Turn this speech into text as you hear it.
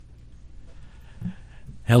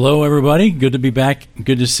Hello, everybody. Good to be back.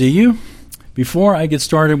 Good to see you. Before I get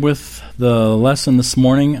started with the lesson this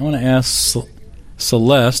morning, I want to ask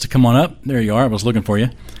Celeste to come on up. There you are. I was looking for you.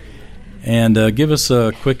 And give us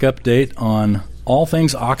a quick update on all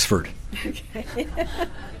things Oxford. Okay.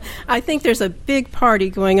 I think there's a big party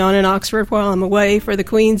going on in Oxford while I'm away for the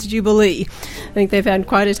Queen's Jubilee. I think they've had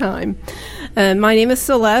quite a time. My name is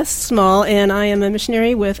Celeste Small, and I am a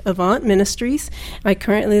missionary with Avant Ministries. I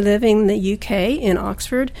currently live in the UK, in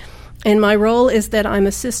Oxford, and my role is that I'm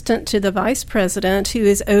assistant to the Vice President who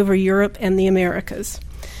is over Europe and the Americas.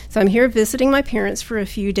 So I'm here visiting my parents for a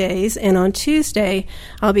few days, and on Tuesday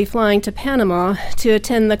I'll be flying to Panama to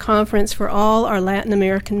attend the conference for all our Latin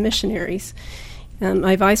American missionaries.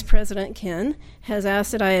 My Vice President, Ken, has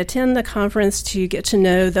asked that I attend the conference to get to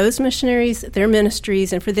know those missionaries, their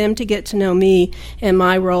ministries, and for them to get to know me and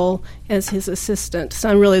my role as his assistant. So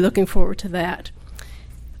I'm really looking forward to that.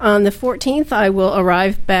 On the 14th, I will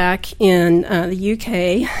arrive back in the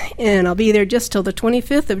UK, and I'll be there just till the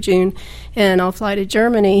 25th of June, and I'll fly to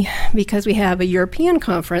Germany because we have a European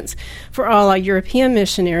conference for all our European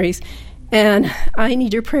missionaries, and I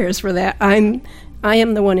need your prayers for that. I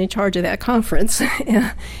am the one in charge of that conference.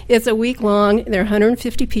 It's a week long. There are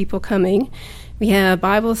 150 people coming. We have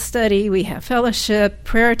Bible study, we have fellowship,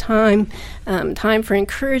 prayer time, time for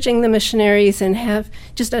encouraging the missionaries, and have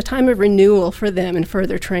just a time of renewal for them and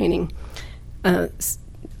further training.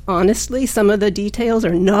 Honestly, some of the details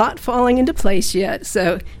are not falling into place yet,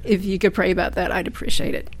 so if you could pray about that, I'd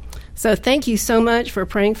appreciate it. So thank you so much for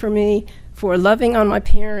praying for me, for loving on my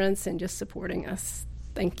parents, and just supporting us.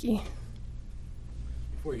 Thank you.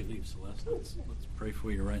 Before you leave, Celeste, let's pray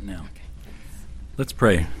for you right now. Let's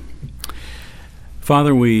pray.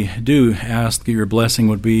 Father, we do ask that your blessing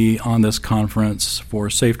would be on this conference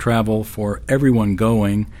for safe travel for everyone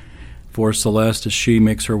going, for Celeste as she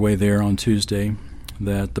makes her way there on Tuesday,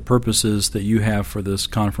 that the purposes that you have for this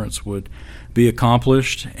conference would be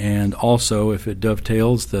accomplished, and also, if it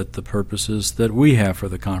dovetails, that the purposes that we have for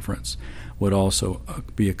the conference would also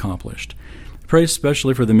be accomplished. Pray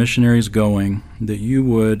especially for the missionaries going, that you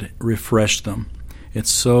would refresh them. It's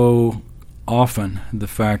so often the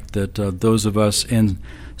fact that those of us in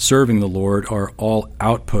serving the Lord are all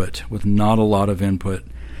output with not a lot of input.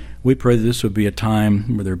 We pray that this would be a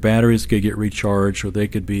time where their batteries could get recharged, or they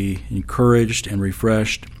could be encouraged and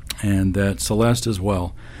refreshed, and that Celeste as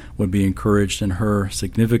well would be encouraged in her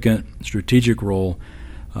significant strategic role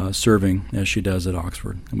serving as she does at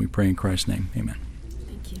Oxford. And we pray in Christ's name. Amen.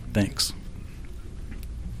 Thank you. Thanks.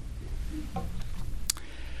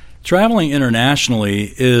 Traveling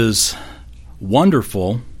internationally is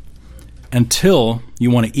wonderful until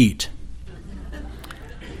you want to eat.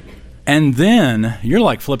 And then you're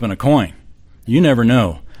like flipping a coin. You never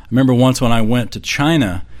know. I remember once when I went to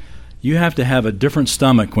China, you have to have a different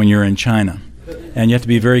stomach when you're in China. And you have to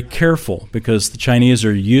be very careful because the Chinese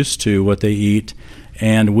are used to what they eat,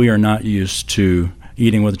 and we are not used to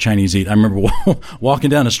eating what the Chinese eat. I remember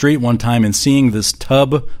walking down the street one time and seeing this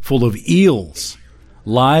tub full of eels.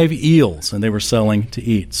 Live eels, and they were selling to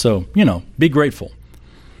eat. So, be grateful.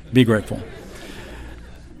 Be grateful.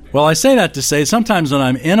 Well, I say that to say sometimes when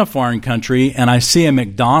I'm in a foreign country and I see a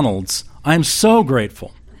McDonald's, I'm so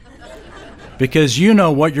grateful because you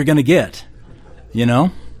know what you're going to get,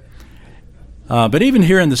 But even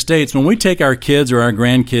here in the States, when we take our kids or our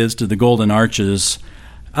grandkids to the Golden Arches,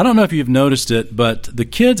 I don't know if you've noticed it, but the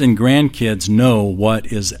kids and grandkids know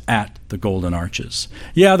what is at the Golden Arches.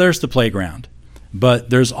 Yeah, there's the playground. But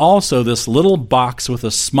there's also this little box with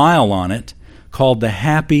a smile on it called the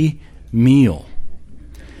Happy Meal.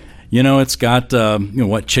 It's got,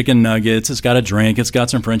 chicken nuggets, it's got a drink, it's got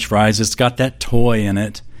some French fries, it's got that toy in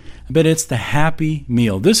it. But it's the Happy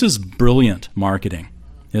Meal. This is brilliant marketing,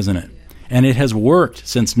 isn't it? And it has worked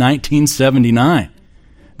since 1979.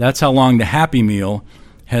 That's how long the Happy Meal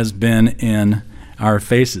has been in our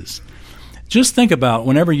faces. Just think about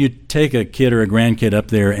whenever you take a kid or a grandkid up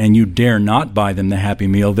there and you dare not buy them the Happy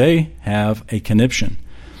Meal, they have a conniption.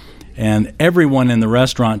 And everyone in the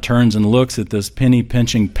restaurant turns and looks at this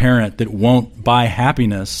penny-pinching parent that won't buy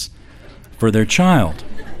happiness for their child.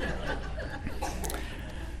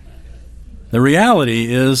 The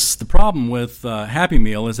reality is the problem with Happy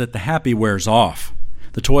Meal is that the happy wears off.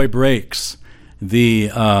 The toy breaks.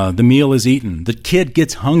 The meal is eaten. The kid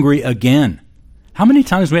gets hungry again. How many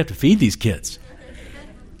times do we have to feed these kids?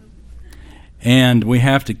 And we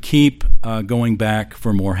have to keep going back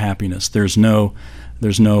for more happiness. There's no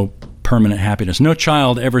permanent happiness. No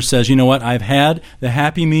child ever says, you know what, I've had the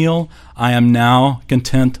Happy Meal. I am now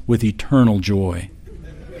content with eternal joy.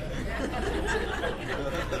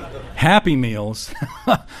 Happy Meals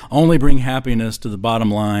only bring happiness to the bottom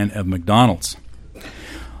line of McDonald's.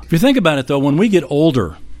 If you think about it, though, when we get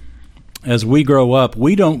older, as we grow up,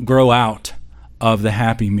 we don't grow out of the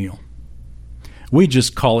Happy Meal. We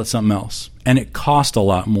just call it something else, and it costs a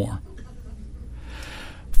lot more.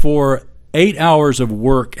 For 8 hours of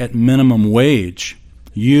work at minimum wage,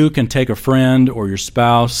 you can take a friend or your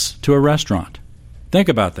spouse to a restaurant. Think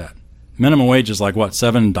about that. Minimum wage is like, what,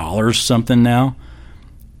 $7 something now?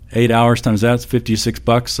 8 hours times that's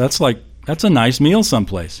 $56. That's a nice meal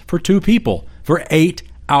someplace for two people for 8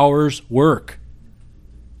 hours work.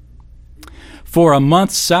 For a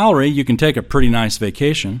month's salary, you can take a pretty nice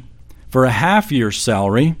vacation. For a half year's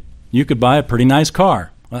salary, you could buy a pretty nice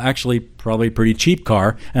car. Well, actually, probably a pretty cheap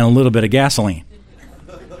car and a little bit of gasoline.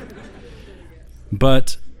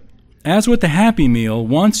 But as with the Happy Meal,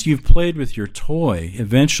 once you've played with your toy,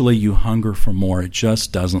 eventually you hunger for more. It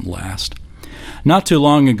just doesn't last. Not too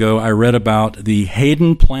long ago, I read about the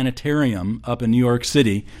Hayden Planetarium up in New York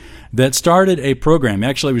City that started a program.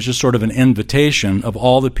 Actually, it was just sort of an invitation of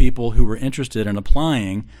all the people who were interested in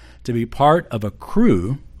applying to be part of a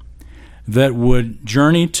crew that would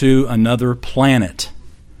journey to another planet.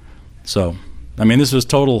 So, I mean, this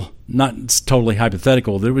was not totally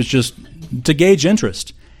hypothetical. It was just to gauge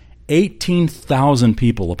interest. 18,000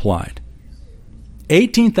 people applied.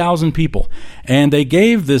 18,000 people. And they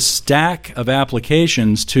gave this stack of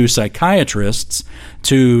applications to psychiatrists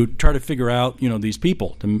to try to figure out, these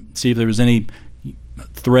people, to see if there was any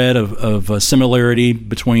thread of similarity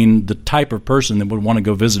between the type of person that would want to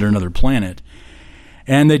go visit another planet.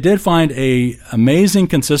 And they did find an amazing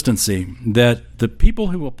consistency that the people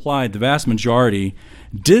who applied, the vast majority,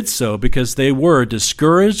 did so because they were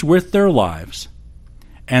discouraged with their lives,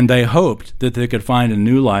 and they hoped that they could find a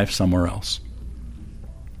new life somewhere else.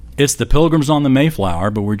 It's the Pilgrims on the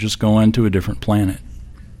Mayflower, but we're just going to a different planet.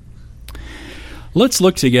 Let's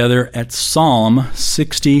look together at Psalm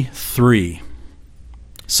 63.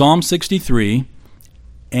 Psalm 63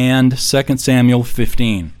 and 2 Samuel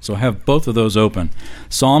 15. So have both of those open.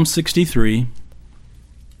 Psalm 63,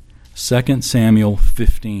 2 Samuel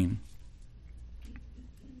 15.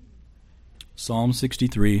 Psalm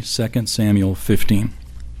 63, 2 Samuel 15.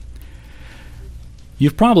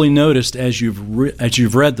 You've probably noticed as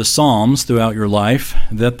you've read the Psalms throughout your life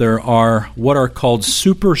that there are what are called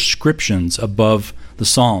superscriptions above the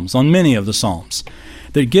Psalms, on many of the Psalms,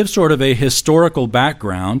 that give sort of a historical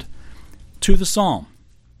background to the Psalm.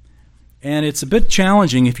 And it's a bit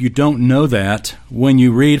challenging if you don't know that when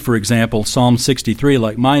you read, for example, Psalm 63,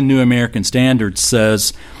 like my New American Standard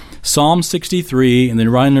says, Psalm 63, and then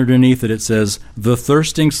right underneath it says, the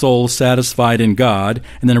thirsting soul satisfied in God,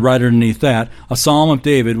 and then right underneath that, a psalm of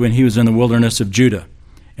David when he was in the wilderness of Judah,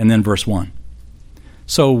 and then verse 1.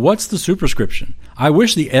 So what's the superscription? I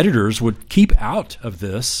wish the editors would keep out of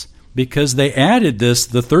this because they added this,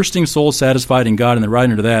 the thirsting soul satisfied in God, and then right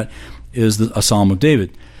under that is a psalm of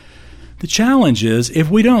David. The challenge is,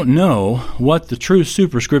 if we don't know what the true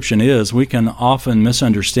superscription is, we can often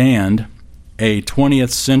misunderstand a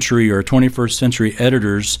 20th century or 21st century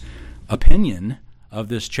editor's opinion of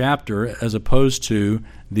this chapter as opposed to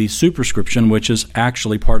the superscription, which is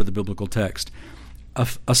actually part of the biblical text.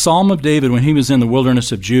 A psalm of David when he was in the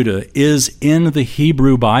wilderness of Judah is in the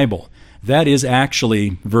Hebrew Bible. That is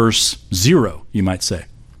actually verse 0, you might say.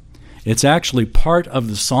 It's actually part of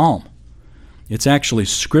the psalm. It's actually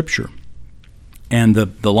scripture. And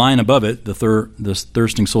the line above it, the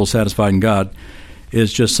thirsting soul satisfied in God,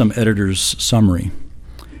 is just some editor's summary.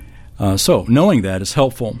 So knowing that is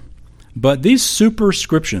helpful. But these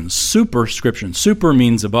superscriptions, super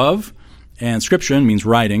means above, and scription means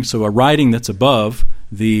writing. So a writing that's above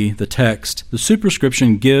the text. The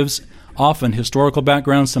superscription gives often historical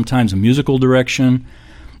background, sometimes a musical direction.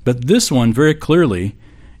 But this one very clearly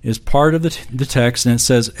is part of the text, and it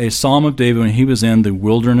says, a psalm of David when he was in the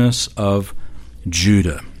wilderness of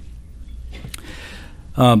Judah.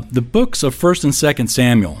 The books of 1 and 2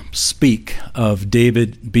 Samuel speak of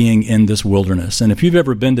David being in this wilderness. And if you've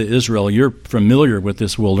ever been to Israel, you're familiar with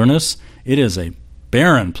this wilderness. It is a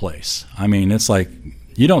barren place. I mean, it's like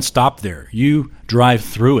you don't stop there. You drive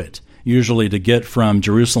through it, usually to get from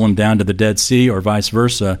Jerusalem down to the Dead Sea or vice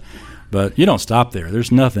versa. But you don't stop there.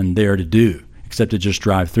 There's nothing there to do except to just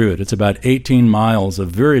drive through it. It's about 18 miles of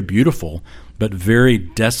very beautiful but very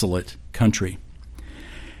desolate country.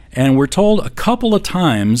 And we're told a couple of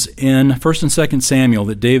times in 1 and 2 Samuel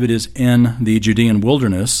that David is in the Judean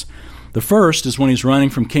wilderness. The first is when he's running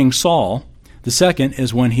from King Saul. The second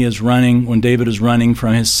is when David is running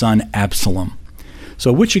from his son Absalom.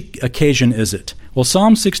 So which occasion is it? Well,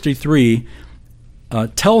 Psalm 63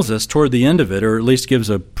 tells us toward the end of it, or at least gives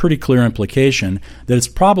a pretty clear implication, that it's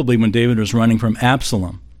probably when David was running from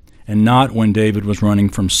Absalom and not when David was running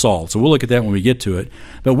from Saul. So we'll look at that when we get to it.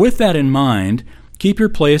 But with that in mind, keep your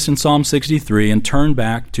place in Psalm 63 and turn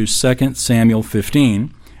back to 2 Samuel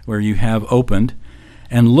 15, where you have opened,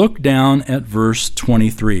 and look down at verse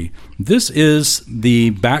 23. This is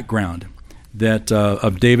the background that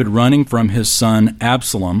of David running from his son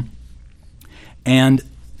Absalom, and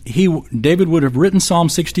David would have written Psalm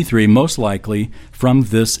 63 most likely from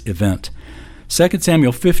this event. 2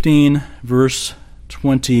 Samuel 15, verse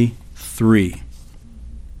 23.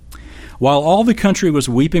 While all the country was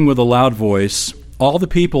weeping with a loud voice, all the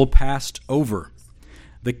people passed over.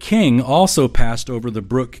 The king also passed over the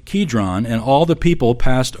brook Kidron, and all the people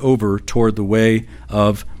passed over toward the way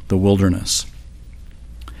of the wilderness.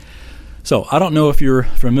 So, I don't know if you're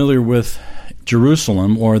familiar with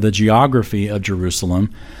Jerusalem or the geography of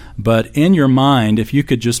Jerusalem, but in your mind, if you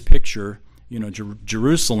could just picture,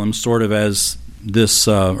 Jerusalem sort of as this,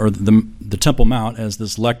 or the Temple Mount as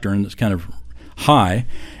this lectern that's kind of high,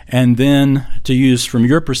 and then to use from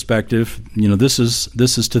your perspective, this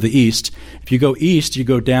is to the east. If you go east, you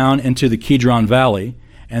go down into the Kidron Valley,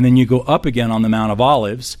 and then you go up again on the Mount of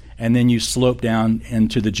Olives, and then you slope down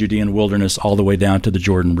into the Judean wilderness all the way down to the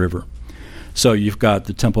Jordan River. So you've got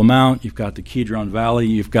the Temple Mount, you've got the Kidron Valley,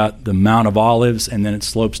 you've got the Mount of Olives, and then it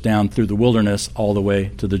slopes down through the wilderness all the way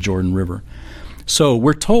to the Jordan River. So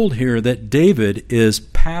we're told here that David is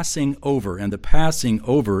passing over, and the passing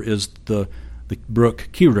over is the brook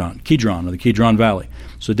Kidron, or the Kidron Valley.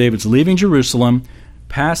 So David's leaving Jerusalem,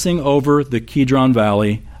 passing over the Kidron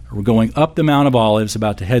Valley, we're going up the Mount of Olives,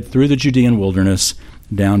 about to head through the Judean wilderness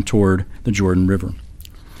down toward the Jordan River.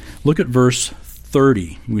 Look at verse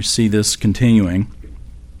 30. We see this continuing.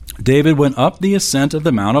 David went up the ascent of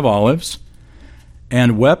the Mount of Olives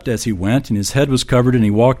and wept as he went, and his head was covered, and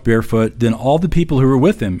he walked barefoot. Then all the people who were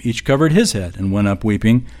with him each covered his head and went up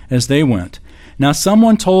weeping as they went. Now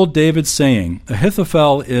someone told David, saying,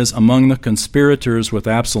 Ahithophel is among the conspirators with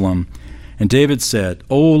Absalom. And David said,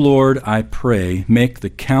 O Lord, I pray, make the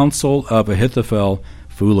counsel of Ahithophel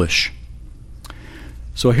foolish.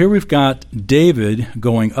 So here we've got David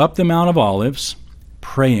going up the Mount of Olives,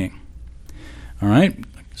 praying. All right,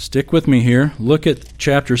 stick with me here. Look at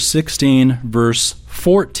chapter 16, verse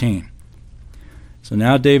 14. So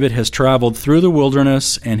now David has traveled through the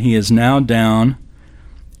wilderness, and he is now down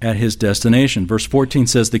at his destination. Verse 14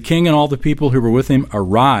 says, The king and all the people who were with him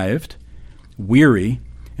arrived, weary,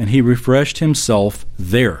 and he refreshed himself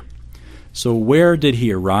there. So where did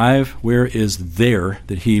he arrive? Where is there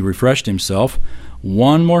that he refreshed himself?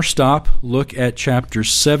 One more stop. Look at chapter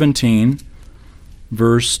 17,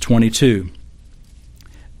 verse 22.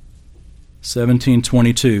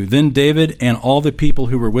 17:22. Then David and all the people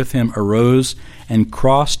who were with him arose and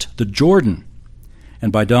crossed the Jordan.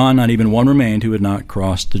 And by dawn, not even one remained who had not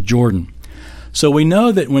crossed the Jordan. So we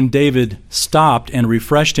know that when David stopped and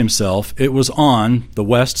refreshed himself, it was on the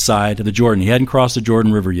west side of the Jordan. He hadn't crossed the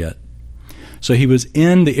Jordan River yet. So he was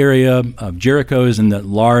in the area of Jericho, is in that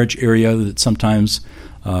large area that sometimes,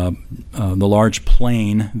 the large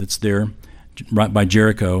plain that's there right by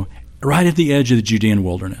Jericho, right at the edge of the Judean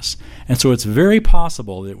wilderness. And so it's very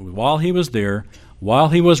possible that while he was there, while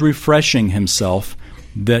he was refreshing himself,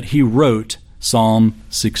 that he wrote Psalm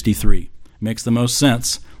 63. Makes the most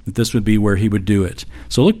sense that this would be where he would do it.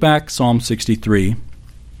 So look back, Psalm 63.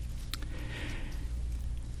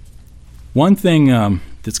 One thing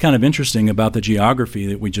that's kind of interesting about the geography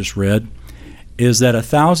that we just read is that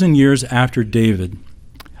 1,000 years after David,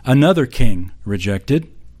 another king rejected,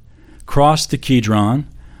 crossed the Kidron,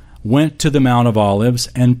 went to the Mount of Olives,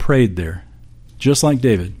 and prayed there, just like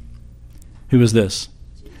David. Who was this?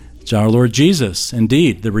 It's our Lord Jesus.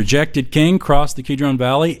 Indeed, the rejected king crossed the Kidron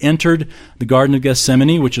Valley, entered the Garden of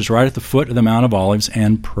Gethsemane, which is right at the foot of the Mount of Olives,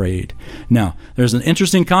 and prayed. Now, there's an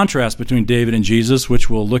interesting contrast between David and Jesus,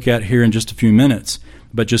 which we'll look at here in just a few minutes,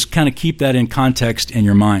 but just kind of keep that in context in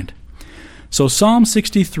your mind. So Psalm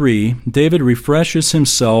 63, David refreshes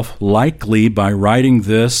himself likely by writing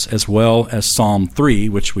this, as well as Psalm 3,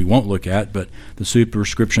 which we won't look at, but the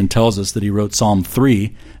superscription tells us that he wrote Psalm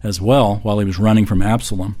 3 as well while he was running from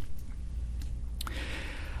Absalom.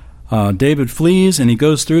 David flees, and he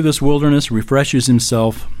goes through this wilderness, refreshes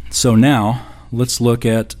himself. So now, let's look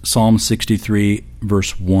at Psalm 63,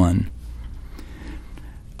 verse 1.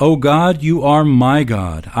 O God, you are my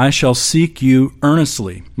God. I shall seek you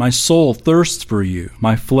earnestly. My soul thirsts for you.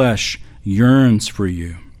 My flesh yearns for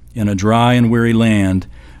you in a dry and weary land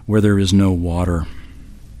where there is no water.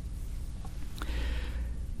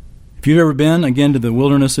 If you've ever been, again, to the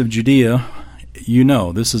wilderness of Judea, you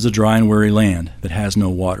know this is a dry and weary land that has no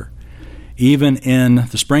water. Even in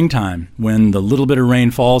the springtime, when the little bit of rain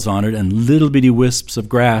falls on it and little bitty wisps of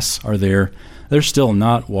grass are there, there's still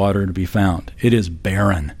not water to be found. It is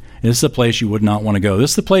barren. This is a place you would not want to go.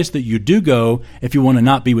 This is the place that you do go if you want to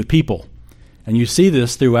not be with people. And you see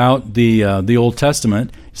this throughout the Old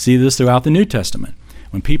Testament. You see this throughout the New Testament.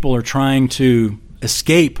 When people are trying to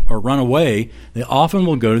escape or run away, they often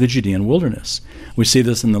will go to the Judean wilderness. We see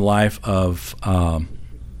this in the life of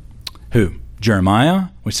Jeremiah.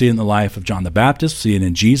 We see it in the life of John the Baptist. We see it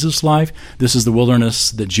in Jesus' life. This is the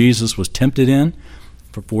wilderness that Jesus was tempted in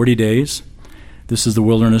for 40 days. This is the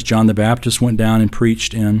wilderness John the Baptist went down and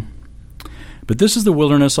preached in. But this is the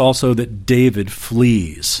wilderness also that David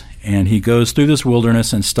flees. And he goes through this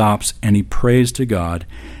wilderness and stops and he prays to God.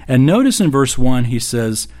 And notice in verse 1 he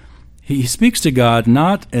says, he speaks to God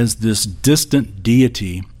not as this distant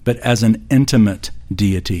deity, but as an intimate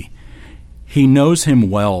deity. He knows him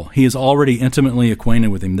well. He is already intimately acquainted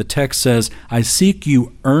with him. The text says, I seek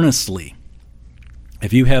you earnestly.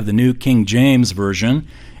 If you have the New King James Version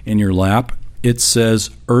in your lap, it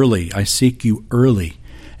says early. I seek you early.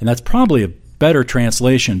 And that's probably a better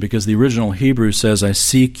translation because the original Hebrew says, I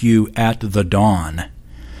seek you at the dawn.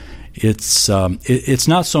 It's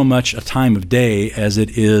not so much a time of day as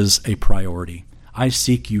it is a priority. I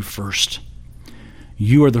seek you first.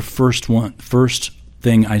 You are the first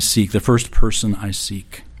thing I seek, the first person I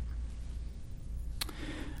seek.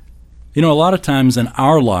 You know, a lot of times in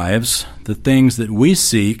our lives, the things that we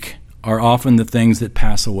seek are often the things that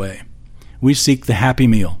pass away. We seek the happy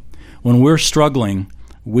meal. When we're struggling,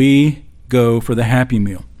 we go for the happy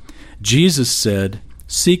meal. Jesus said,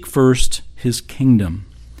 seek first his kingdom,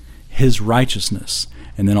 his righteousness,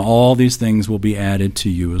 and then all these things will be added to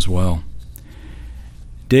you as well.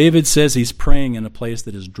 David says he's praying in a place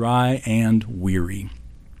that is dry and weary,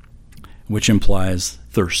 which implies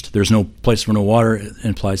thirst. There's no place for no water, it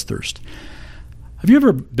implies thirst. Have you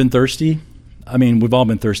ever been thirsty? I mean, we've all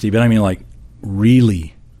been thirsty, but I mean like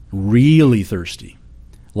really, really thirsty.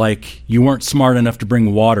 Like you weren't smart enough to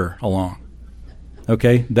bring water along.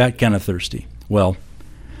 Okay? That kind of thirsty. Well,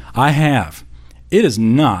 I have. It is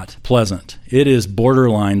not pleasant. It is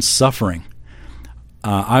borderline suffering.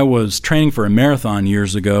 I was training for a marathon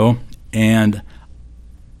years ago, and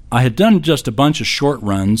I had done just a bunch of short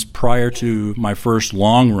runs prior to my first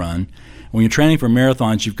long run. When you're training for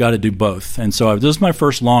marathons, you've got to do both. And so this is my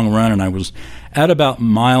first long run, and I was at about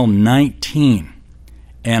mile 19,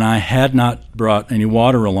 and I had not brought any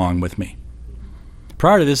water along with me.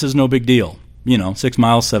 Prior to this is no big deal. 6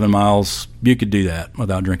 miles, 7 miles, you could do that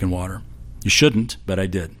without drinking water. You shouldn't, but I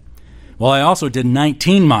did. Well, I also did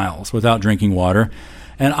 19 miles without drinking water,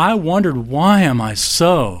 and I wondered, why am I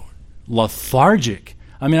so lethargic?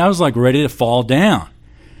 I mean, I was like ready to fall down.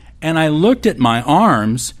 And I looked at my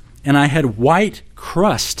arms, and I had white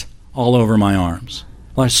crust all over my arms.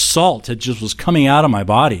 Like salt was coming out of my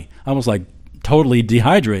body. I was like totally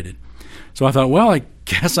dehydrated. So I thought, well, I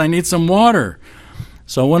guess I need some water.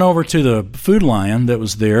 So I went over to the Food Lion that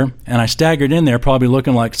was there, and I staggered in there probably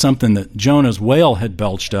looking like something that Jonah's whale had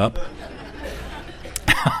belched up.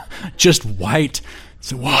 Just white. I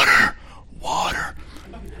said, water.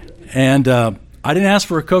 And I didn't ask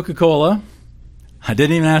for a Coca-Cola. I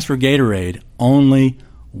didn't even ask for Gatorade. Only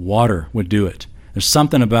water would do it. There's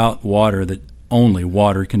something about water that only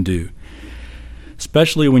water can do,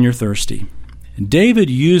 especially when you're thirsty. David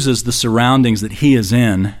uses the surroundings that he is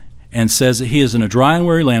in and says that he is in a dry and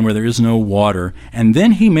weary land where there is no water. And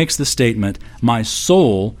then he makes the statement, my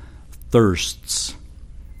soul thirsts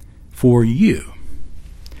for you.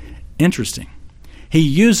 Interesting. He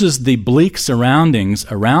uses the bleak surroundings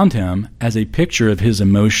around him as a picture of his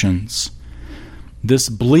emotions. This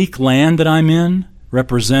bleak land that I'm in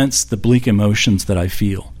represents the bleak emotions that I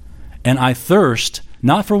feel. And I thirst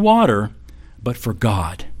not for water, but for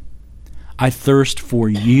God. I thirst for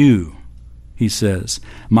you, he says.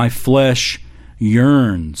 My flesh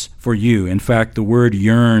yearns for you. In fact, the word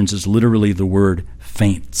yearns is literally the word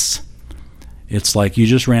faints. It's like you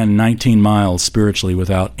just ran 19 miles spiritually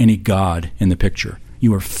without any God in the picture.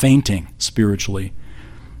 You are fainting spiritually.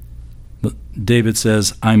 David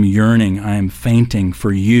says, I'm yearning, I am fainting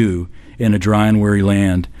for you in a dry and weary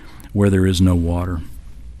land where there is no water.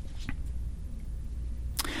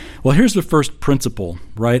 Well, here's the first principle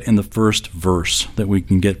right in the first verse that we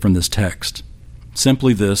can get from this text.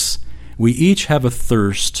 Simply this, we each have a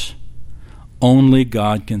thirst only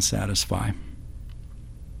God can satisfy.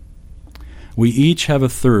 We each have a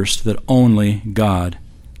thirst that only God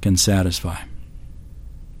can satisfy.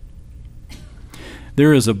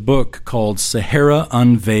 There is a book called Sahara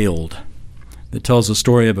Unveiled that tells the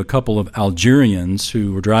story of a couple of Algerians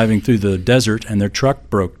who were driving through the desert and their truck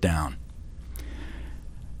broke down.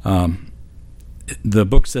 The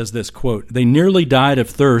book says this, quote, "They nearly died of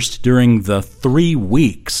thirst during the 3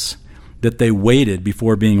 weeks that they waited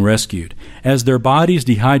before being rescued. As their bodies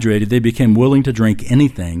dehydrated, they became willing to drink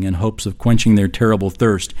anything in hopes of quenching their terrible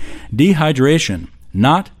thirst. Dehydration,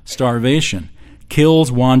 not starvation,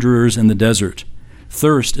 kills wanderers in the desert.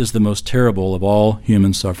 Thirst is the most terrible of all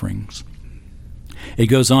human sufferings." It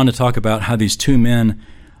goes on to talk about how these two men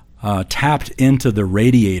tapped into the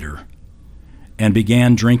radiator and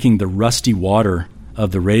began drinking the rusty water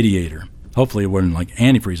of the radiator. Hopefully it wasn't like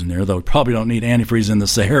antifreeze in there, though we probably don't need antifreeze in the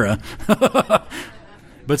Sahara.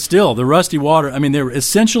 But still, the rusty water, I mean, they were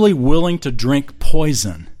essentially willing to drink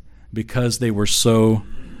poison because they were so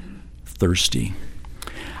thirsty.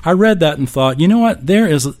 I read that and thought, you know what? There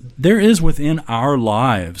is within our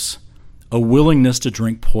lives a willingness to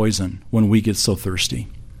drink poison when we get so thirsty.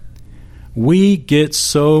 We get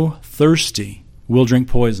so thirsty, we'll drink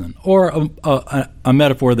poison. Or a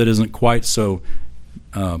metaphor that isn't quite so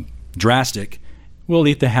drastic, we'll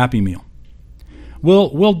eat the Happy Meal.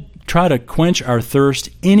 We'll try to quench our thirst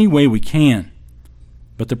any way we can.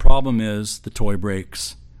 But the problem is the toy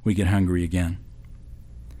breaks. We get hungry again.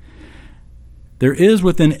 There is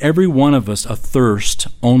within every one of us a thirst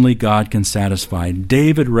only God can satisfy.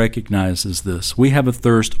 David recognizes this. We have a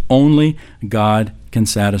thirst only God can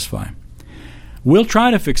satisfy. We'll try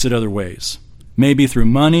to fix it other ways. Maybe through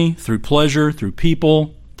money, through pleasure, through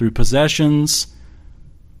people, through possessions.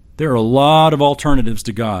 There are a lot of alternatives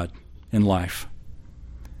to God in life.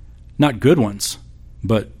 Not good ones,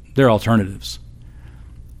 but they're alternatives.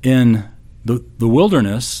 In the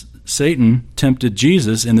wilderness, Satan tempted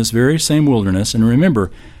Jesus in this very same wilderness. And remember,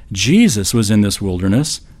 Jesus was in this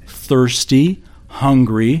wilderness, thirsty,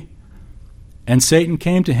 hungry, and Satan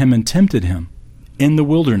came to him and tempted him in the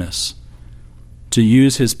wilderness to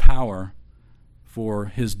use his power for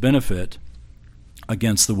his benefit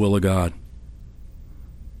against the will of God.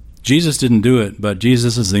 Jesus didn't do it, but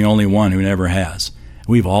Jesus is the only one who never has.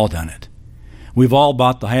 We've all done it. We've all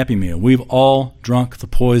bought the Happy Meal. We've all drunk the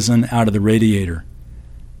poison out of the radiator.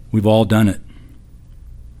 We've all done it.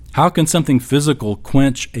 How can something physical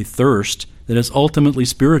quench a thirst that is ultimately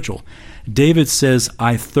spiritual? David says,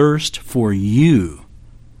 "I thirst for you.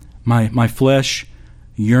 My flesh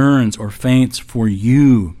yearns or faints for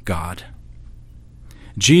you, God."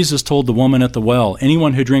 Jesus told the woman at the well,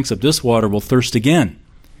 "Anyone who drinks of this water will thirst again.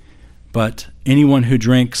 But anyone who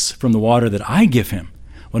drinks from the water that I give him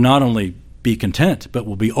will not only be content, but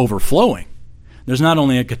will be overflowing." There's not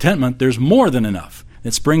only a contentment, there's more than enough.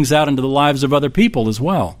 It springs out into the lives of other people as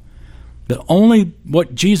well. But only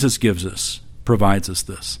what Jesus gives us provides us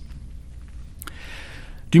this.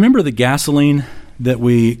 Do you remember the gasoline that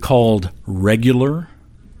we called regular?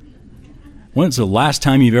 When's the last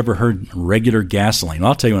time you've ever heard regular gasoline?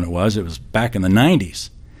 I'll tell you when it was. It was back in the 90s,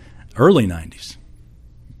 early 90s.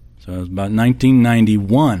 So it was about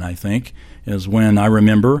 1991, I think, is when I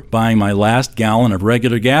remember buying my last gallon of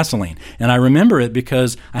regular gasoline. And I remember it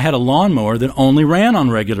because I had a lawnmower that only ran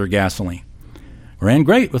on regular gasoline. Ran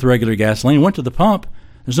great with regular gasoline. Went to the pump.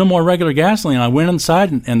 There's no more regular gasoline. I went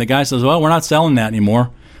inside, and the guy says, "Well, we're not selling that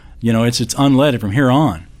anymore. You know, it's unleaded from here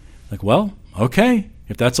on." Like, well, okay,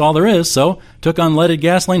 if that's all there is. So took unleaded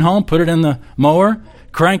gasoline home, put it in the mower,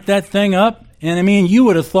 cranked that thing up, and I mean, you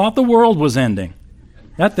would have thought the world was ending.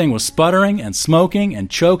 That thing was sputtering and smoking and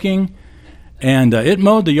choking, and it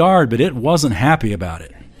mowed the yard, but it wasn't happy about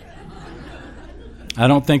it. I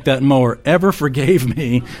don't think that mower ever forgave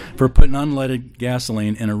me for putting unleaded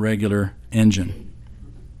gasoline in a regular engine.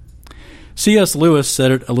 C.S. Lewis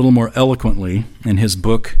said it a little more eloquently in his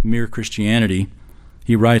book, Mere Christianity.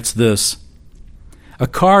 He writes this: "A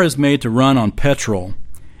car is made to run on petrol,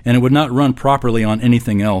 and it would not run properly on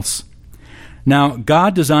anything else. Now,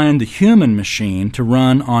 God designed the human machine to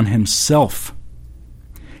run on himself.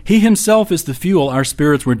 He himself is the fuel our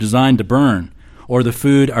spirits were designed to burn, or the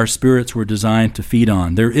food our spirits were designed to feed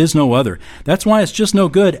on. There is no other. That's why it's just no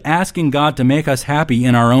good asking God to make us happy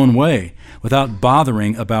in our own way without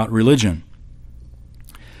bothering about religion."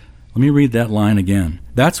 Let me read that line again.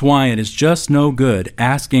 That's why it is just no good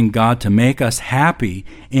asking God to make us happy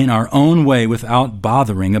in our own way without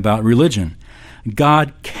bothering about religion.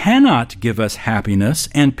 God cannot give us happiness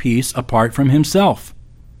and peace apart from himself,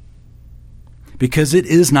 because it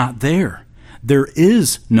is not there. There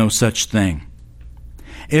is no such thing.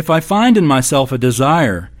 If I find in myself a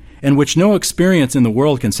desire in which no experience in the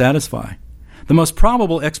world can satisfy, the most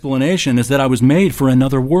probable explanation is that I was made for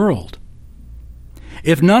another world.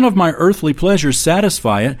 If none of my earthly pleasures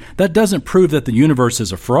satisfy it, that doesn't prove that the universe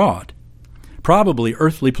is a fraud. Probably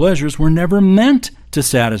earthly pleasures were never meant to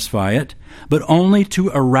satisfy it, but only to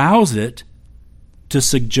arouse it to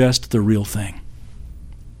suggest the real thing.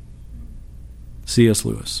 C.S.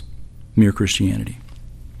 Lewis, Mere Christianity.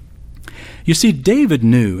 You see, David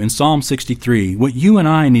knew in Psalm 63 what you and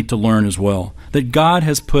I need to learn as well, that God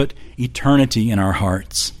has put eternity in our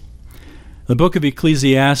hearts. The book of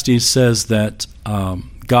Ecclesiastes says that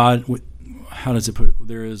God, how does it put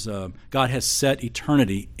it? God has set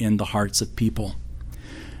eternity in the hearts of people.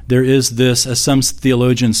 There is this, as some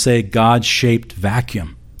theologians say, God-shaped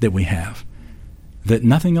vacuum that we have, that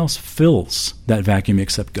nothing else fills that vacuum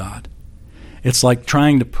except God. It's like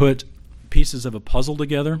trying to put pieces of a puzzle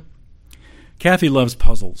together. Kathy loves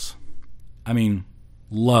puzzles. I mean,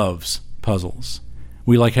 loves puzzles.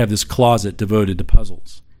 We have this closet devoted to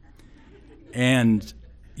puzzles. And,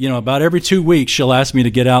 about every 2 weeks, she'll ask me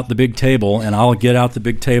to get out the big table, and I'll get out the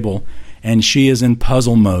big table, and she is in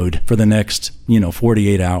puzzle mode for the next,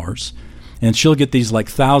 48 hours. And she'll get these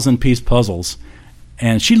 1,000-piece puzzles,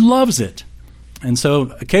 and she loves it. And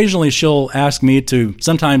so occasionally she'll ask me to,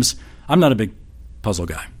 sometimes I'm not a big puzzle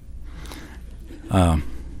guy.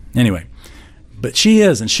 Anyway, but she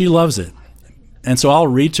is, and she loves it. And so I'll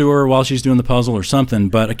read to her while she's doing the puzzle or something,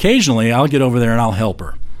 but occasionally I'll get over there and I'll help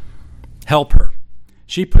her.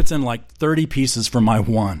 She puts in 30 pieces for my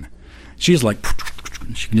one. She's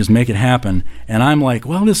she can just make it happen. And I'm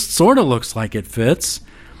well, this sort of looks like it fits.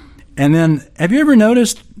 And then, have you ever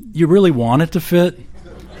noticed you really want it to fit?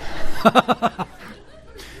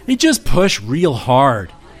 You just push real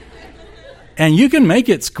hard. And you can make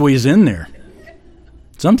it squeeze in there.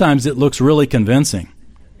 Sometimes it looks really convincing,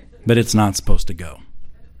 but it's not supposed to go.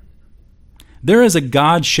 There is a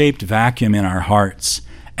God-shaped vacuum in our hearts,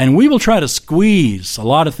 and we will try to squeeze a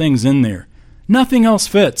lot of things in there. Nothing else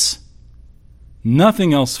fits.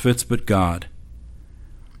 Nothing else fits but God.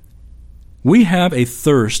 We have a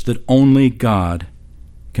thirst that only God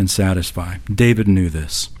can satisfy. David knew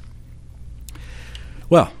this.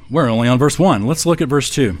 Well, we're only on verse 1. Let's look at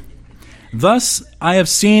verse 2. Thus I have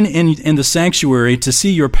seen in the sanctuary to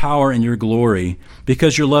see your power and your glory,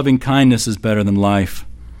 because your loving kindness is better than life.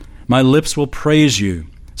 My lips will praise you,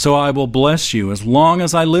 so I will bless you as long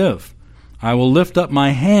as I live. I will lift up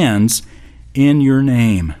my hands in your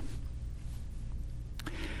name.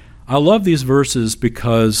 I love these verses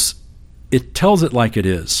because it tells it like it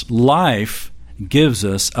is. Life gives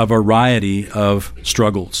us a variety of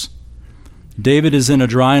struggles. David is in a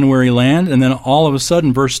dry and weary land, and then all of a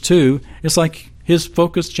sudden, verse 2, it's like his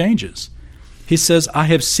focus changes. He says, I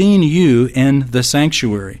have seen you in the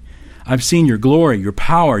sanctuary. I've seen your glory, your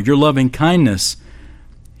power, your loving kindness.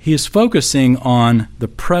 He is focusing on the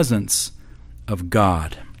presence of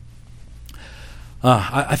God.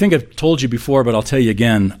 I think I've told you before, but I'll tell you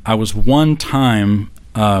again. I was one time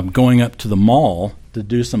going up to the mall to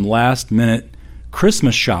do some last-minute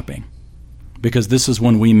Christmas shopping, because this is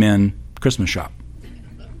when we men Christmas shop.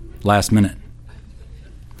 Last minute.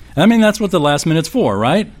 I mean, that's what the last minute's for,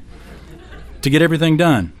 right? To get everything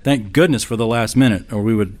done. Thank goodness for the last minute, or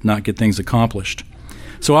we would not get things accomplished.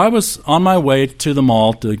 So I was on my way to the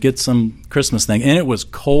mall to get some Christmas thing, and it was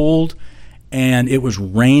cold, and it was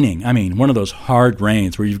raining. I mean, one of those hard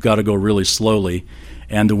rains where you've got to go really slowly,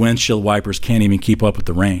 and the windshield wipers can't even keep up with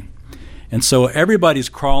the rain. And so everybody's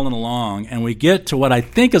crawling along, and we get to what I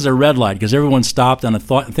think is a red light, because everyone stopped, and I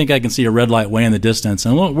think I can see a red light way in the distance,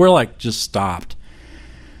 and we're just stopped.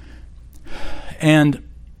 And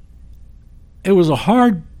it was a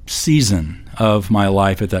hard season of my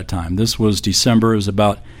life at that time. This was December. It was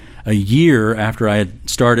about a year after I had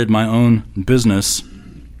started my own business,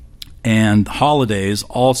 and holidays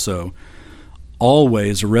also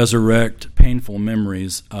always resurrect painful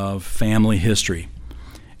memories of family history.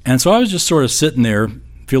 And so I was just sort of sitting there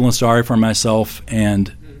feeling sorry for myself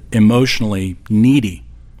and emotionally needy.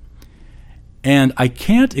 And I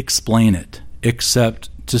can't explain it except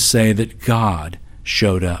to say that God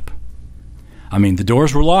showed up. I mean, the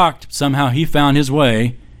doors were locked. Somehow he found his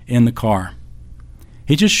way in the car.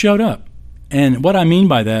 He just showed up. And what I mean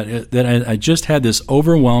by that is that I just had this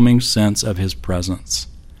overwhelming sense of his presence.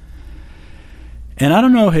 And I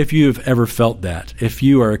don't know if you've ever felt that. If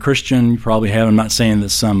you are a Christian, you probably have. I'm not saying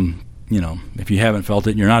that if you haven't felt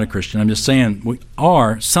it, you're not a Christian. I'm just saying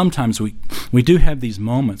sometimes we do have these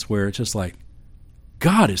moments where it's just like,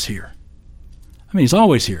 God is here. I mean, he's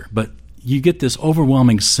always here, but you get this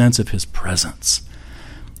overwhelming sense of his presence.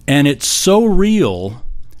 And it's so real,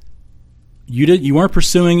 you weren't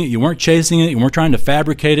pursuing it, you weren't chasing it, you weren't trying to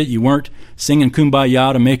fabricate it, you weren't singing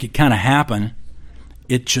Kumbaya to make it kind of happen.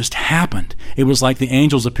 It just happened. It was like the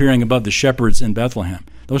angels appearing above the shepherds in Bethlehem.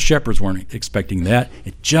 Those shepherds weren't expecting that.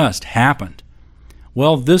 It just happened.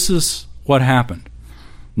 Well, this is what happened.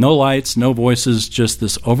 No lights, no voices, just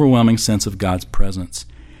this overwhelming sense of God's presence.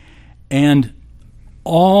 And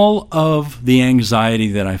all of the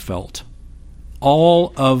anxiety that I felt,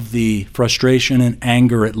 all of the frustration and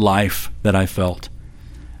anger at life that I felt,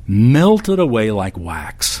 melted away like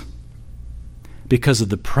wax because of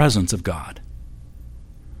the presence of God.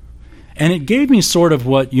 And it gave me sort of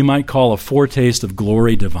what you might call a foretaste of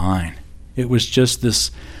glory divine. It was just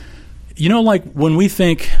this, like when we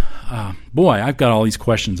think, boy, I've got all these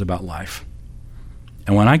questions about life.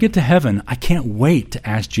 And when I get to heaven, I can't wait to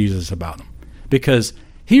ask Jesus about them, because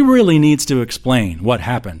he really needs to explain what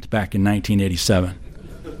happened back in 1987.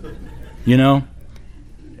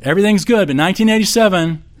 Everything's good, but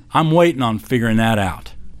 1987, I'm waiting on figuring that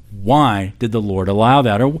out. Why did the Lord allow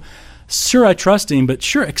that? Or, sure, I trust him, but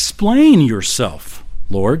sure, explain yourself,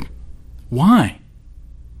 Lord. Why?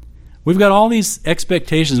 We've got all these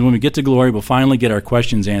expectations. When we get to glory, we'll finally get our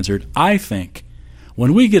questions answered. I think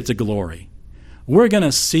when we get to glory, we're going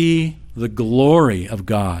to see the glory of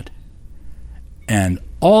God. And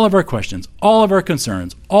all of our questions, all of our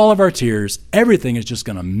concerns, all of our tears, everything is just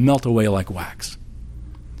going to melt away like wax.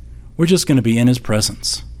 We're just going to be in his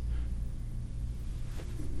presence.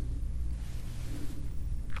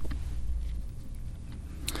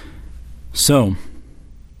 So,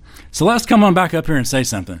 Celeste, come on back up here and say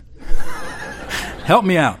something. Help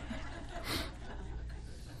me out.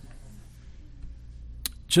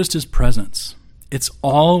 Just his presence. It's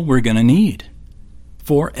all we're going to need.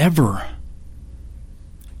 Forever.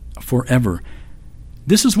 Forever.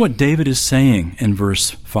 This is what David is saying in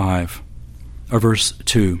verse 5, or verse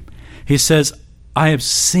 2. He says, I have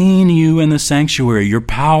seen you in the sanctuary, your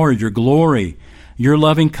power, your glory, your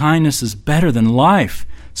loving kindness is better than life,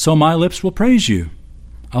 so my lips will praise you.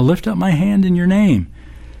 I'll lift up my hand in your name.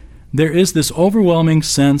 There is this overwhelming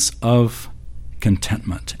sense of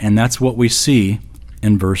contentment, and that's what we see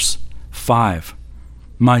in verse 5.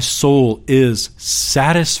 My soul is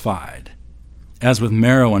satisfied, as with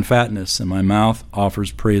marrow and fatness, and my mouth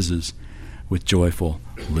offers praises with joyful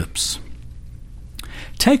lips.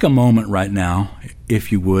 Take a moment right now,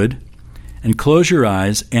 if you would, and close your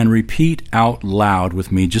eyes and repeat out loud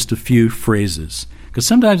with me just a few phrases, because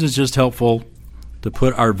sometimes it's just helpful to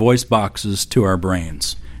put our voice boxes to our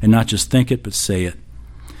brains and not just think it, but say it.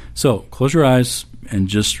 So close your eyes and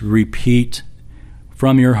just repeat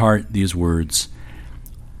from your heart these words.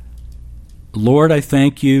 Lord, I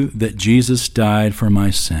thank you that Jesus died for my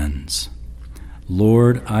sins.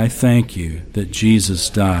 Lord, I thank you that Jesus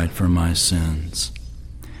died for my sins.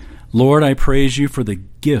 Lord, I praise you for the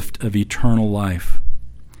gift of eternal life.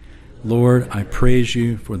 Lord, I praise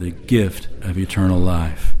you for the gift of eternal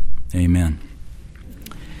life. Amen.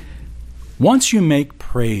 Once you make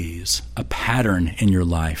praise a pattern in your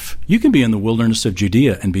life, you can be in the wilderness of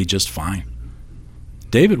Judea and be just fine.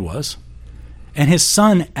 David was. And his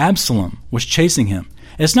son Absalom was chasing him.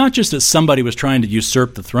 It's not just that somebody was trying to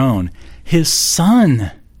usurp the throne. His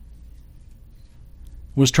son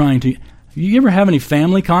was trying to... You ever have any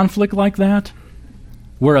family conflict like that?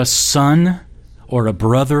 Where a son or a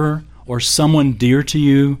brother or someone dear to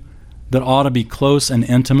you that ought to be close and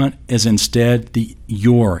intimate is instead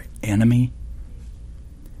your enemy?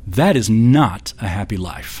 That is not a happy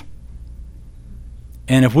life.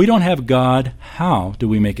 And if we don't have God, how do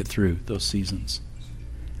we make it through those seasons?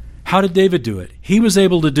 How did David do it? He was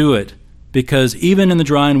able to do it because even in the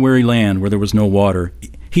dry and weary land where there was no water,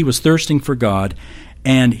 he was thirsting for God,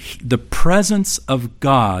 and the presence of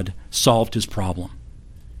God solved his problem.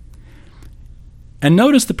 And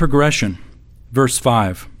notice the progression. Verse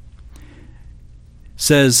 5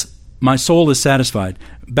 says, my soul is satisfied.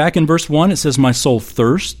 Back in verse 1, it says, my soul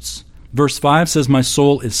thirsts. Verse 5 says, my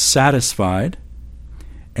soul is satisfied.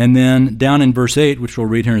 And then down in verse 8, which we'll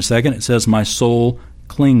read here in a second, it says, my soul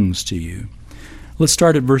clings to you. Let's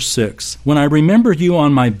start at verse 6. When I remember you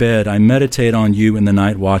on my bed, I meditate on you in the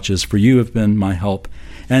night watches, for you have been my help.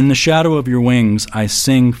 And in the shadow of your wings, I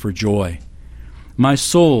sing for joy. My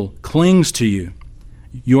soul clings to you.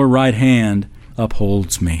 Your right hand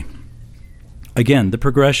upholds me. Again, the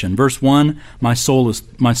progression. Verse 1, my soul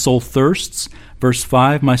thirsts. Verse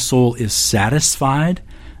 5, my soul is satisfied.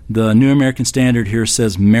 The New American Standard here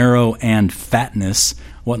says marrow and fatness.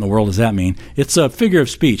 What in the world does that mean? It's a figure of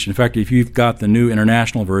speech. In fact, if you've got the New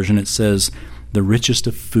International Version, it says the richest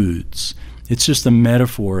of foods. It's just a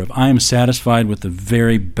metaphor of I am satisfied with the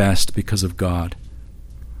very best because of God.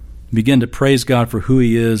 Begin to praise God for who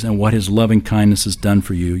he is and what his loving kindness has done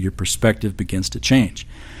for you. Your perspective begins to change.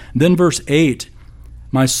 Then verse 8,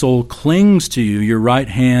 my soul clings to you, your right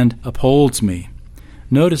hand upholds me.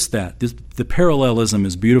 Notice that. The parallelism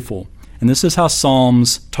is beautiful. And this is how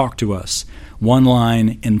Psalms talk to us. One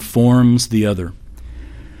line informs the other.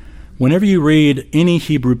 Whenever you read any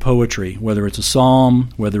Hebrew poetry, whether it's a psalm,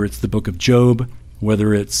 whether it's the book of Job,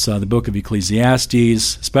 whether it's the book of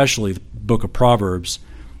Ecclesiastes, especially the book of Proverbs,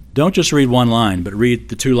 don't just read one line, but read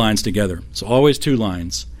the two lines together. So always two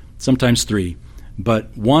lines, sometimes three.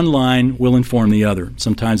 But one line will inform the other.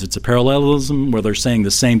 Sometimes it's a parallelism where they're saying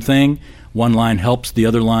the same thing. One line helps the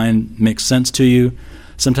other line make sense to you.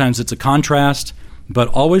 Sometimes it's a contrast, but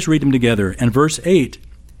always read them together. And verse 8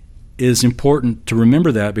 is important to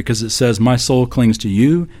remember that because it says, my soul clings to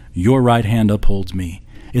you, your right hand upholds me.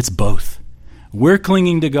 It's both. We're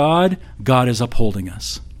clinging to God, God is upholding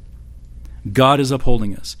us. God is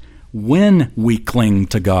upholding us. When we cling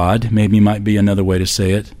to God, maybe might be another way to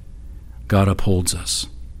say it, God upholds us.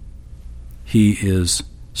 He is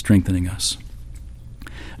strengthening us.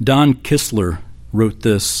 Don Kistler wrote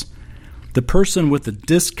this: the person with a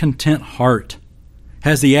discontent heart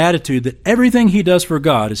has the attitude that everything he does for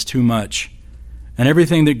God is too much, and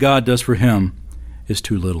everything that God does for him is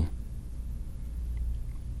too little.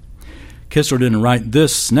 Kistler didn't write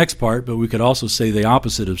this next part, but we could also say the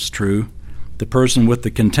opposite is true. The person with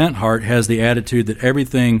the content heart has the attitude that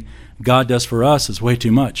everything God does for us is way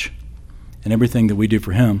too much, and everything that we do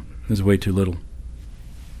for him is way too little.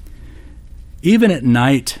 Even at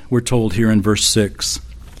night, we're told here in verse 6,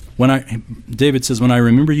 David says, when I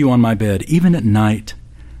remember you on my bed, even at night,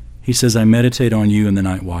 he says, I meditate on you in the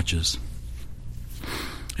night watches.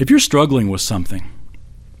 If you're struggling with something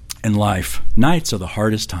in life, nights are the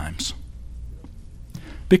hardest times.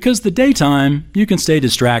 Because the daytime, you can stay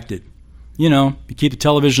distracted. You know, you keep the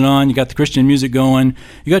television on, you got the Christian music going,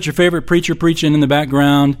 you got your favorite preacher preaching in the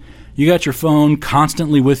background, you got your phone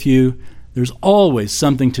constantly with you. There's always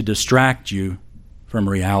something to distract you from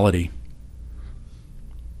reality.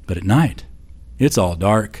 But at night, it's all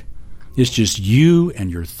dark. It's just you and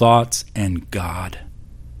your thoughts and God.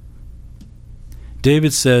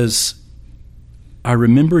 David says, I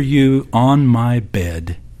remember you on my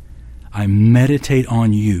bed. I meditate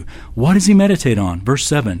on you. What does he meditate on? Verse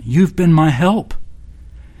 7, you've been my help.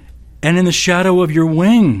 And in the shadow of your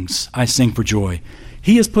wings, I sing for joy.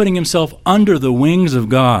 He is putting himself under the wings of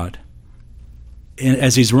God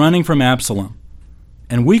as he's running from Absalom.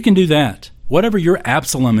 And we can do that. Whatever your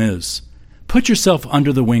Absalom is, put yourself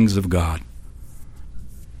under the wings of God.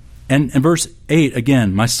 And in verse 8,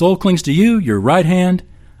 again, my soul clings to you, your right hand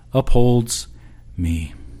upholds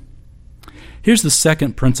me. Here's the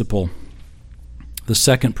second principle. The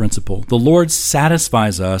second principle. The Lord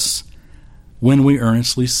satisfies us when we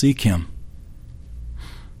earnestly seek him.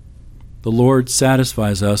 The Lord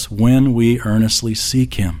satisfies us when we earnestly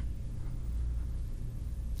seek him.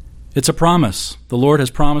 It's a promise. The Lord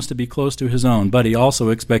has promised to be close to his own, but he also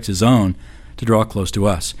expects his own to draw close to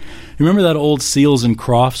us. Remember that old Seals and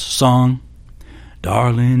Crofts song?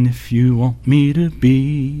 Darling, if you want me to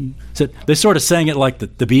be... So they sort of sang it like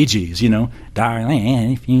the Bee Gees, you know.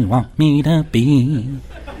 Darling, if you want me to be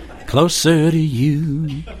closer to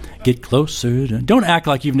you, get closer to... Don't act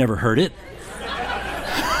like you've never heard it.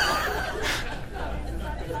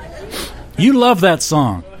 You love that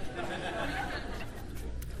song.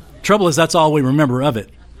 Trouble is, that's all we remember of it.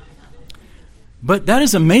 But that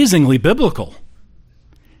is amazingly biblical.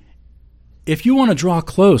 If you want to draw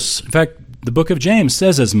close, in fact, the book of James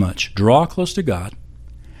says as much, draw close to God,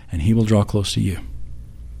 and he will draw close to you.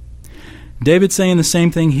 David's saying the same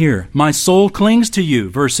thing here. My soul clings to you.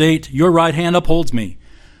 Verse 8, your right hand upholds me.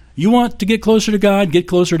 You want to get closer to God, get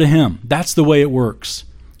closer to him. That's the way it works.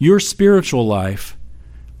 Your spiritual life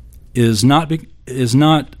is not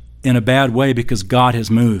in a bad way because God has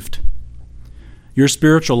moved. Your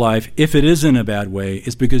spiritual life, if it is in a bad way,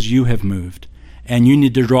 is because you have moved. And you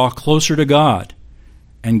need to draw closer to God,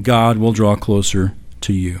 and God will draw closer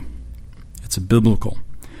to you. It's biblical.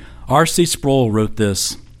 R.C. Sproul wrote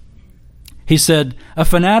this. He said, a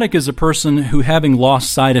fanatic is a person who, having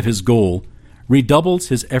lost sight of his goal, redoubles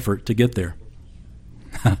his effort to get there.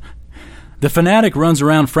 The fanatic runs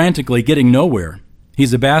around frantically getting nowhere.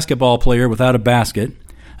 He's a basketball player without a basket,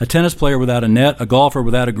 a tennis player without a net, a golfer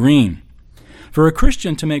without a green. For a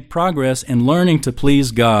Christian to make progress in learning to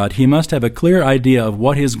please God, he must have a clear idea of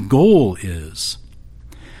what his goal is.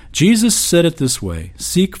 Jesus said it this way,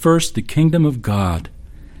 seek first the kingdom of God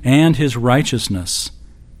and his righteousness,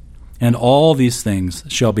 and all these things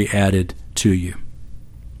shall be added to you.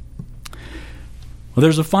 Well,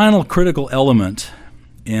 there's a final critical element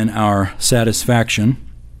in our satisfaction.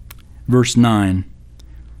 Verse 9.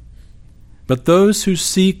 But those who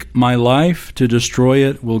seek my life to destroy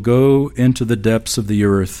it will go into the depths of the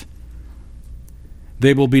earth.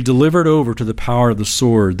 They will be delivered over to the power of the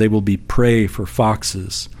sword. They will be prey for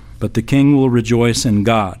foxes. But the king will rejoice in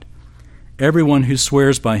God. Everyone who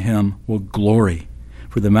swears by him will glory,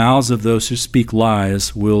 for the mouths of those who speak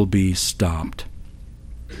lies will be stopped.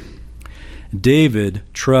 David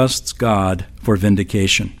trusts God for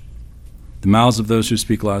vindication. The mouths of those who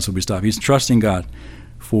speak lies will be stopped. He's trusting God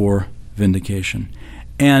for vindication.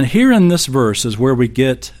 And here in this verse is where we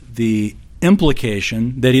get the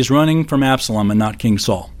implication that he's running from Absalom and not King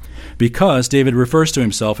Saul, because David refers to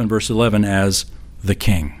himself in verse 11 as the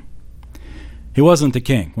king. He wasn't the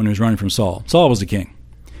king when he was running from Saul. Saul was the king.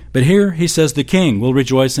 But here he says the king will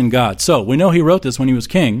rejoice in God. So we know he wrote this when he was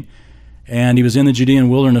king, and he was in the Judean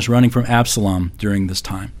wilderness running from Absalom during this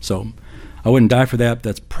time. So I wouldn't die for that, but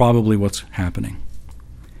that's probably what's happening.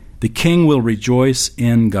 The king will rejoice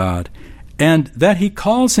in God. And that he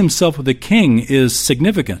calls himself the king is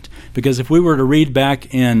significant, because if we were to read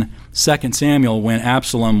back in 2 Samuel when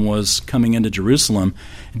Absalom was coming into Jerusalem,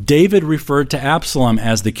 David referred to Absalom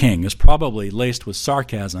as the king. It's probably laced with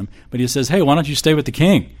sarcasm, but he says, hey, why don't you stay with the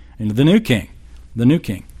king? And the new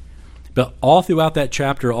king. But all throughout that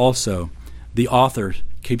chapter also, the author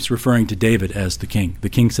keeps referring to David as the king. The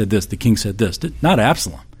king said this, the king said this. Not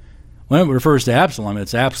Absalom. When it refers to Absalom,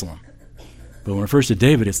 it's Absalom. But when it refers to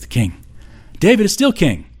David, it's the king. David is still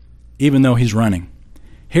king, even though he's running.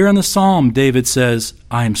 Here in the psalm, David says,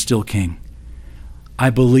 I am still king.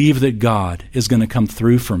 I believe that God is going to come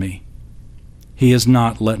through for me. He has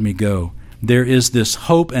not let me go. There is this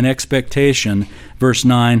hope and expectation, verse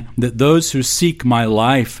 9, that those who seek my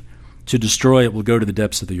life to destroy it will go to the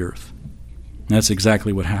depths of the earth. And that's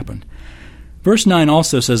exactly what happened. Verse 9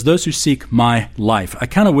 also says, those who seek my life. I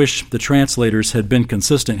kind of wish the translators had been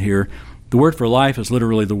consistent here. The word for life is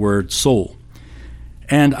literally the word soul.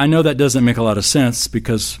 And I know that doesn't make a lot of sense,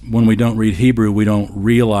 because when we don't read Hebrew, we don't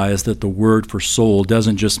realize that the word for soul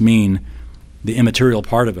doesn't just mean the immaterial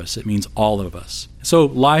part of us. It means all of us. So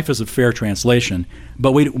life is a fair translation,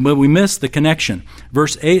 but we miss the connection.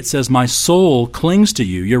 Verse 8 says, my soul clings to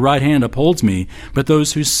you. Your right hand upholds me. But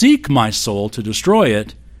those who seek my soul to destroy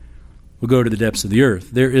it will go to the depths of the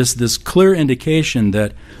earth. There is this clear indication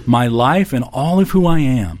that my life and all of who I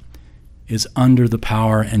am is under the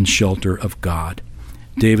power and shelter of God.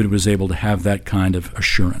 David was able to have that kind of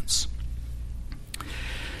assurance.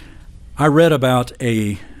 I read about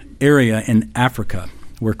an area in Africa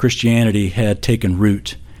where Christianity had taken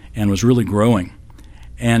root and was really growing.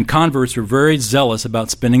 And converts were very zealous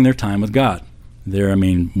about spending their time with God.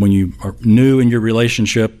 When you are new in your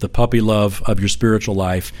relationship, the puppy love of your spiritual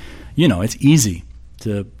life, it's easy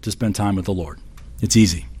to spend time with the Lord. It's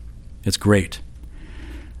easy. It's great.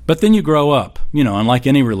 But then you grow up, and like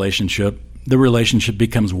any relationship, the relationship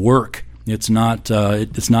becomes work. It's not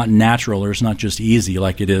natural, or it's not just easy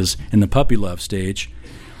like it is in the puppy love stage.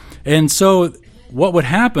 And so what would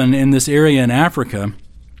happen in this area in Africa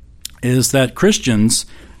is that Christians,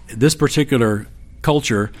 this particular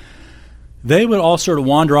culture, they would all sort of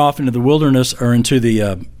wander off into the wilderness or into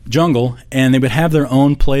the jungle, and they would have their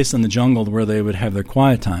own place in the jungle where they would have their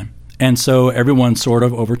quiet time. And so everyone sort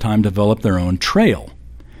of over time developed their own trail.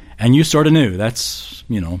 And you sort of knew, that's,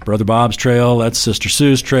 Brother Bob's trail, that's Sister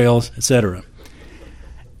Sue's trail, etc.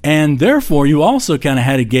 And therefore, you also kind of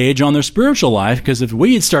had a gauge on their spiritual life, because if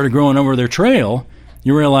weeds started growing over their trail,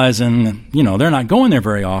 you're realizing, they're not going there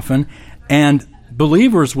very often. And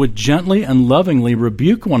believers would gently and lovingly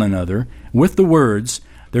rebuke one another with the words,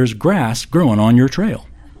 there's grass growing on your trail.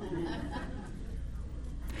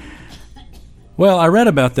 Well, I read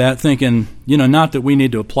about that thinking, not that we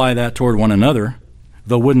need to apply that toward one another,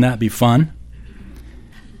 though wouldn't that be fun?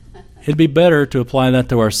 It'd be better to apply that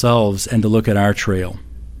to ourselves and to look at our trail.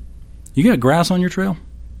 You got grass on your trail?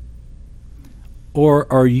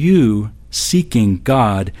 Or are you seeking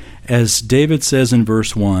God, as David says in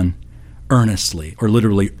verse 1, earnestly, or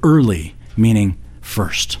literally early, meaning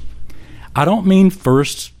first? I don't mean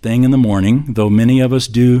first thing in the morning, though many of us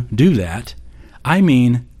do that. I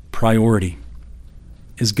mean priority.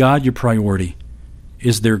 Is God your priority?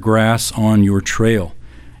 Is there grass on your trail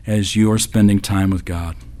as you are spending time with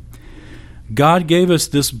God? God gave us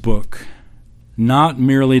this book not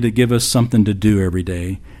merely to give us something to do every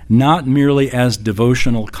day, not merely as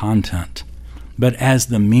devotional content, but as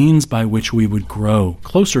the means by which we would grow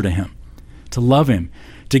closer to Him, to love Him,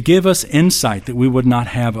 to give us insight that we would not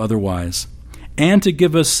have otherwise, and to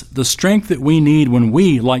give us the strength that we need when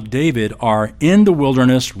we, like David, are in the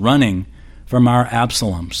wilderness running from our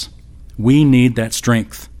Absaloms. We need that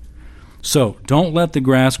strength. So don't let the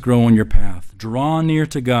grass grow on your path. Draw near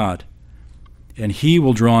to God, and He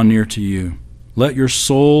will draw near to you. Let your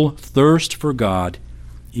soul thirst for God,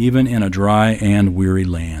 even in a dry and weary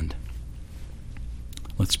land.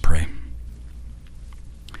 Let's pray.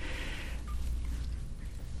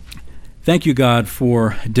 Thank you, God,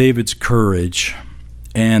 for David's courage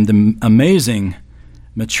and the amazing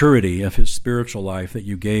maturity of his spiritual life that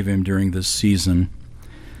you gave him during this season.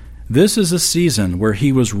 This is a season where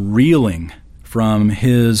he was reeling from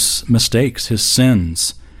his mistakes, his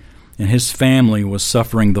sins, and his family was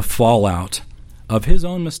suffering the fallout of his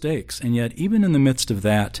own mistakes. And yet, even in the midst of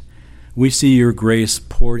that, we see your grace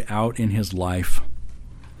poured out in his life.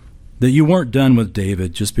 That you weren't done with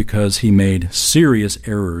David just because he made serious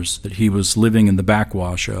errors that he was living in the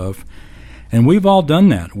backwash of. And we've all done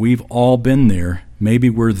that. We've all been there. Maybe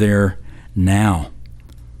we're there now.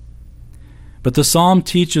 But the psalm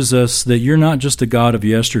teaches us that you're not just the God of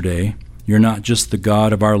yesterday. You're not just the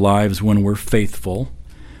God of our lives when we're faithful.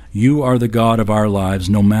 You are the God of our lives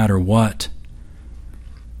no matter what.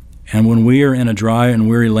 And when we are in a dry and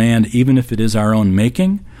weary land, even if it is our own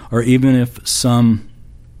making, or even if some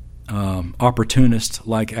opportunist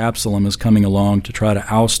like Absalom is coming along to try to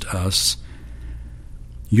oust us,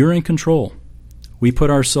 you're in control. We put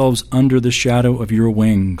ourselves under the shadow of your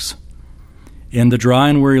wings. In the dry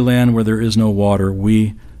and weary land where there is no water,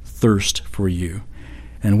 we thirst for you.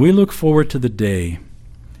 And we look forward to the day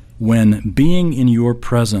when, being in your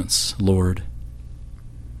presence, Lord,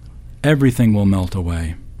 everything will melt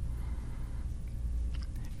away.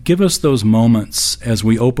 Give us those moments as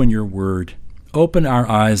we open your word. Open our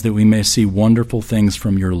eyes that we may see wonderful things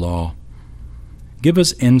from your law. Give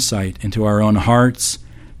us insight into our own hearts,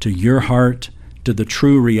 to your heart, to the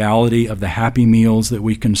true reality of the happy meals that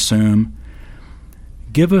we consume.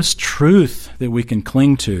 Give us truth that we can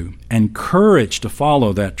cling to and courage to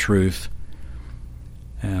follow that truth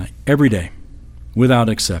every day, without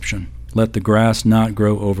exception. Let the grass not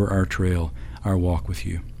grow over our trail, our walk with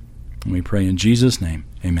you. And we pray in Jesus' name,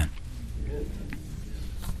 amen.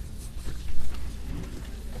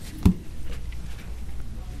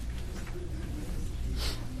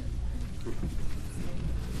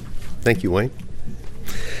 Thank you, Wayne.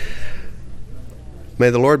 May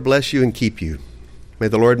the Lord bless you and keep you. May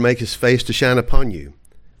the Lord make his face to shine upon you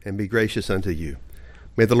and be gracious unto you.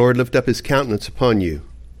 May the Lord lift up his countenance upon you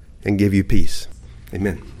and give you peace.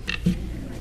 Amen.